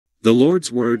The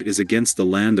Lord's word is against the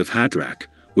land of Hadrach,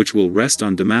 which will rest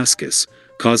on Damascus,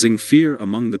 causing fear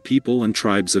among the people and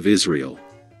tribes of Israel.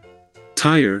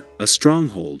 Tyre, a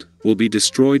stronghold, will be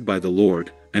destroyed by the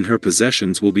Lord, and her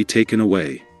possessions will be taken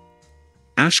away.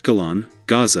 Ashkelon,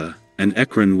 Gaza, and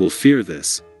Ekron will fear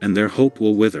this, and their hope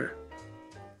will wither.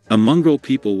 A mongrel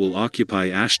people will occupy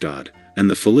Ashdod, and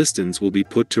the Philistines will be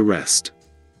put to rest.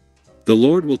 The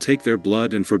Lord will take their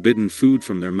blood and forbidden food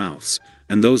from their mouths,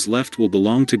 and those left will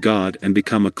belong to God and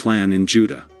become a clan in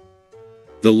Judah.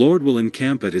 The Lord will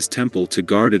encamp at his temple to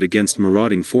guard it against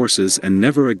marauding forces, and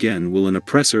never again will an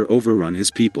oppressor overrun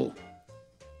his people.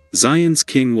 Zion's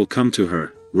king will come to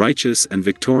her, righteous and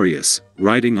victorious,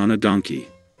 riding on a donkey.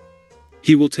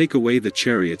 He will take away the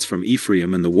chariots from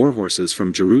Ephraim and the warhorses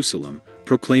from Jerusalem,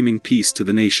 proclaiming peace to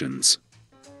the nations.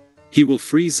 He will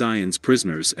free Zion's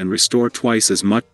prisoners and restore twice as much